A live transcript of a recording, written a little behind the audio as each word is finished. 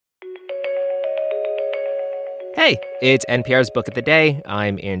Hey, it's NPR's Book of the Day.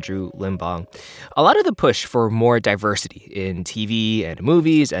 I'm Andrew Limbong. A lot of the push for more diversity in TV and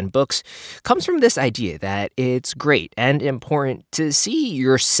movies and books comes from this idea that it's great and important to see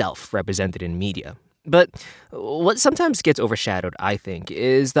yourself represented in media. But what sometimes gets overshadowed, I think,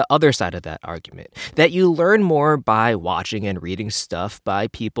 is the other side of that argument, that you learn more by watching and reading stuff by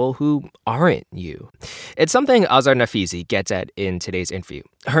people who aren't you. It's something Azar Nafisi gets at in today's interview.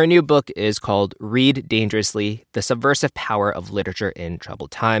 Her new book is called Read Dangerously: The Subversive Power of Literature in Troubled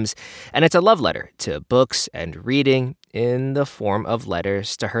Times, and it's a love letter to books and reading in the form of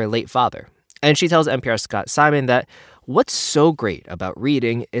letters to her late father. And she tells NPR's Scott Simon that what's so great about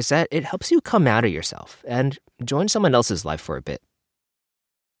reading is that it helps you come out of yourself and join someone else's life for a bit.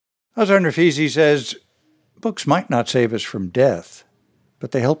 Azar Nafisi says, books might not save us from death, but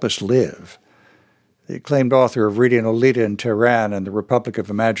they help us live. The acclaimed author of Reading Lolita in Tehran and The Republic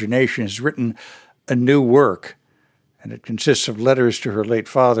of Imagination has written a new work, and it consists of letters to her late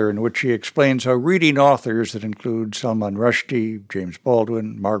father in which she explains how reading authors that include Salman Rushdie, James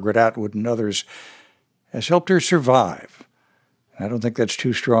Baldwin, Margaret Atwood, and others has helped her survive. And I don't think that's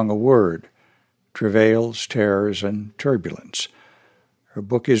too strong a word. Travails, terrors, and turbulence. Her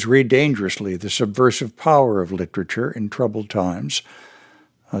book is Read Dangerously: The Subversive Power of Literature in Troubled Times.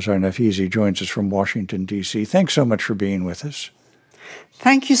 Azar Nafisi joins us from Washington, D.C. Thanks so much for being with us.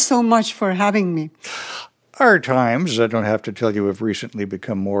 Thank you so much for having me. Our times, I don't have to tell you, have recently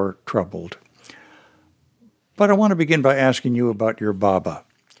become more troubled. But I want to begin by asking you about your Baba.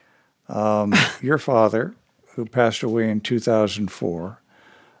 Your father, who passed away in 2004,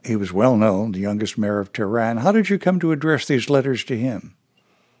 he was well known, the youngest mayor of Tehran. How did you come to address these letters to him?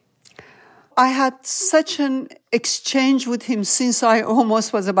 I had such an exchange with him since I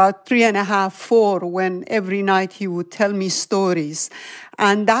almost was about 3.5, 4, when every night he would tell me stories.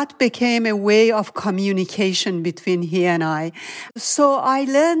 And that became a way of communication between he and I. So I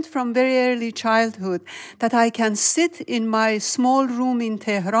learned from very early childhood that I can sit in my small room in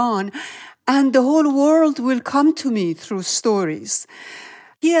Tehran and the whole world will come to me through stories.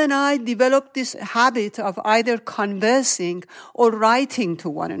 He and I developed this habit of either conversing or writing to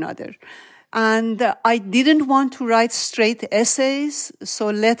one another. And I didn't want to write straight essays, so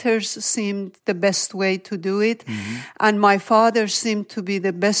letters seemed the best way to do it. Mm-hmm. And my father seemed to be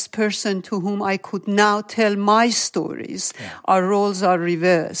the best person to whom I could now tell my stories. Yeah. Our roles are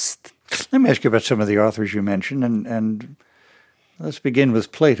reversed. Let me ask you about some of the authors you mentioned, and let's begin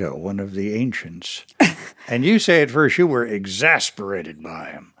with Plato, one of the ancients. And you say at first you were exasperated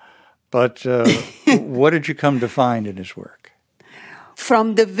by him. But what did you come to find in his work?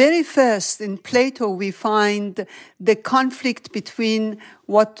 From the very first, in Plato, we find the conflict between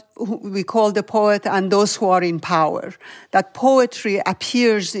what we call the poet and those who are in power. That poetry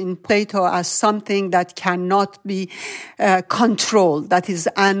appears in Plato as something that cannot be controlled, that is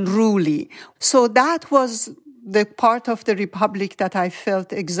unruly. So that was the part of the Republic that I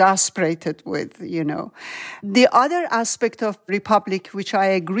felt exasperated with, The other aspect of Republic, which I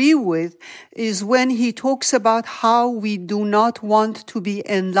agree with, is when he talks about how we do not want to be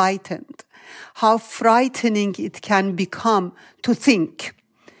enlightened, how frightening it can become to think.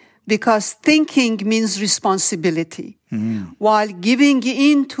 Because thinking means responsibility. Mm. While giving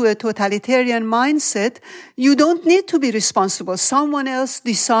in to a totalitarian mindset, you don't need to be responsible. Someone else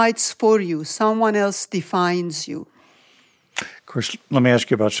decides for you. Someone else defines you. Of course, let me ask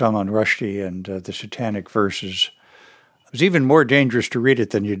you about Salman Rushdie and the Satanic Verses. It was even more dangerous to read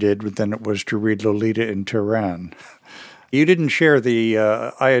it than it was to read Lolita in Tehran. You didn't share the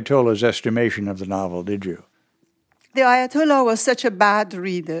Ayatollah's estimation of the novel, did you? The Ayatollah was such a bad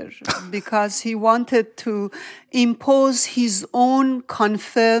reader because he wanted to impose his own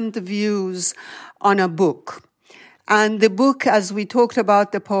confirmed views on a book. And the book, as we talked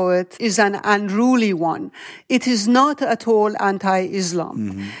about the poet, is an unruly one. It is not at all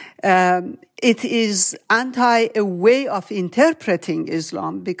anti-Islam. Mm-hmm. It is a way of interpreting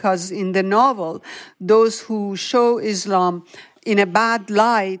Islam, because in the novel, those who show Islam in a bad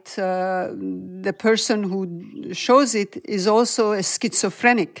light, the person who shows it is also a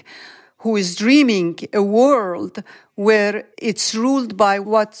schizophrenic who is dreaming a world where it's ruled by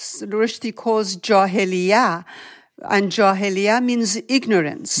what Rushdie calls jahiliyah. And jahiliyah means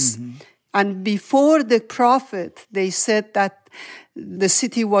ignorance. Mm-hmm. And before the Prophet, they said that the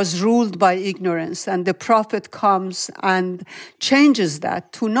city was ruled by ignorance, and the Prophet comes and changes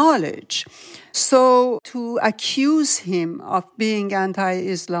that to knowledge. So to accuse him of being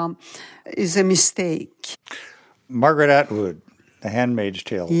anti-Islam is a mistake. Margaret Atwood, The Handmaid's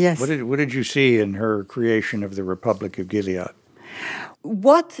Tale. Yes. What did you see in her creation of the Republic of Gilead?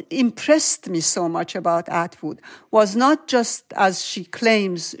 what impressed me so much about Atwood was not just, as she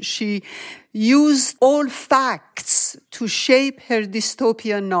claims, she used all facts to shape her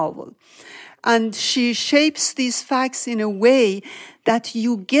dystopian novel. And she shapes these facts in a way that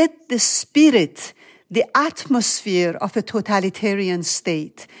you get the spirit, the atmosphere of a totalitarian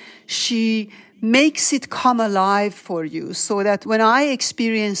state. She makes it come alive for you, so that when I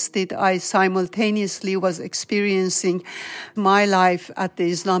experienced it, I simultaneously was experiencing my life at the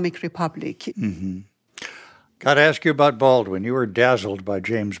Islamic Republic. Mm-hmm. Got to ask you about Baldwin. You were dazzled by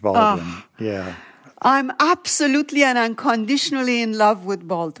James Baldwin. Yeah. I'm absolutely and unconditionally in love with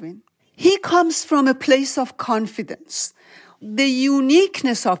Baldwin. He comes from a place of confidence. The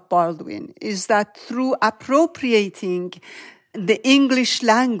uniqueness of Baldwin is that through appropriating the English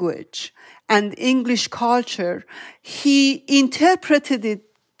language and English culture, he interpreted it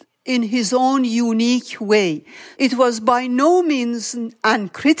in his own unique way. It was by no means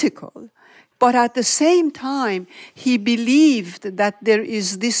uncritical, but at the same time, he believed that there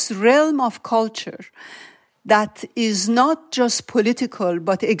is this realm of culture that is not just political,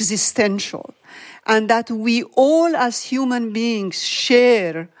 but existential, and that we all as human beings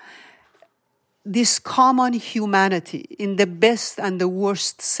share this common humanity in the best and the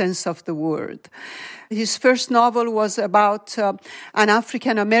worst sense of the word. His first novel was about an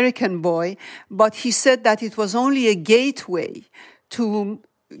African-American boy, but he said that it was only a gateway to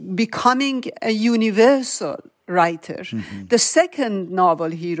becoming a universal writer. Mm-hmm. The second novel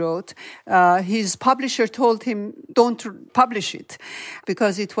he wrote, his publisher told him, don't publish it,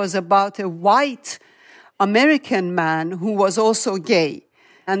 because it was about a white American man who was also gay.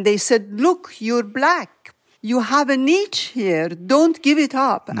 And they said, look, you're black. You have a niche here. Don't give it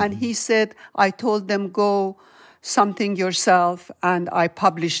up. Mm-hmm. And he said, I told them, go something yourself. And I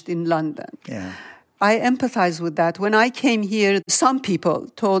published in London. Yeah. I empathize with that. When I came here, some people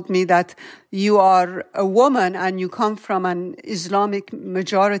told me that you are a woman and you come from an Islamic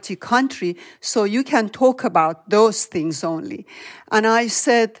majority country, so you can talk about those things only. And I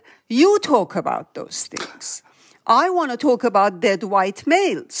said, you talk about those things. I want to talk about dead white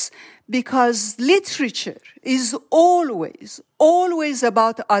males, because literature is always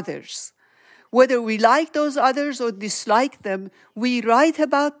about others. Whether we like those others or dislike them, we write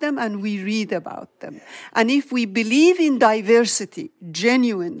about them and we read about them. And if we believe in diversity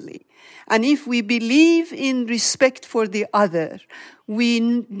genuinely, and if we believe in respect for the other, we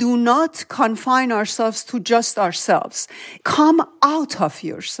do not confine ourselves to just ourselves. Come out of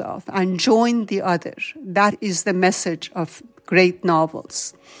yourself and join the other. That is the message of great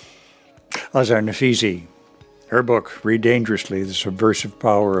novels. Azar Nafisi, her book, Read Dangerously, The Subversive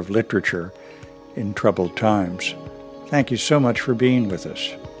Power of Literature in Troubled Times. Thank you so much for being with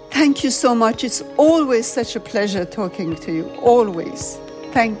us. Thank you so much. It's always such a pleasure talking to you. Always.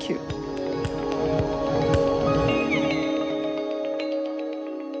 Thank you.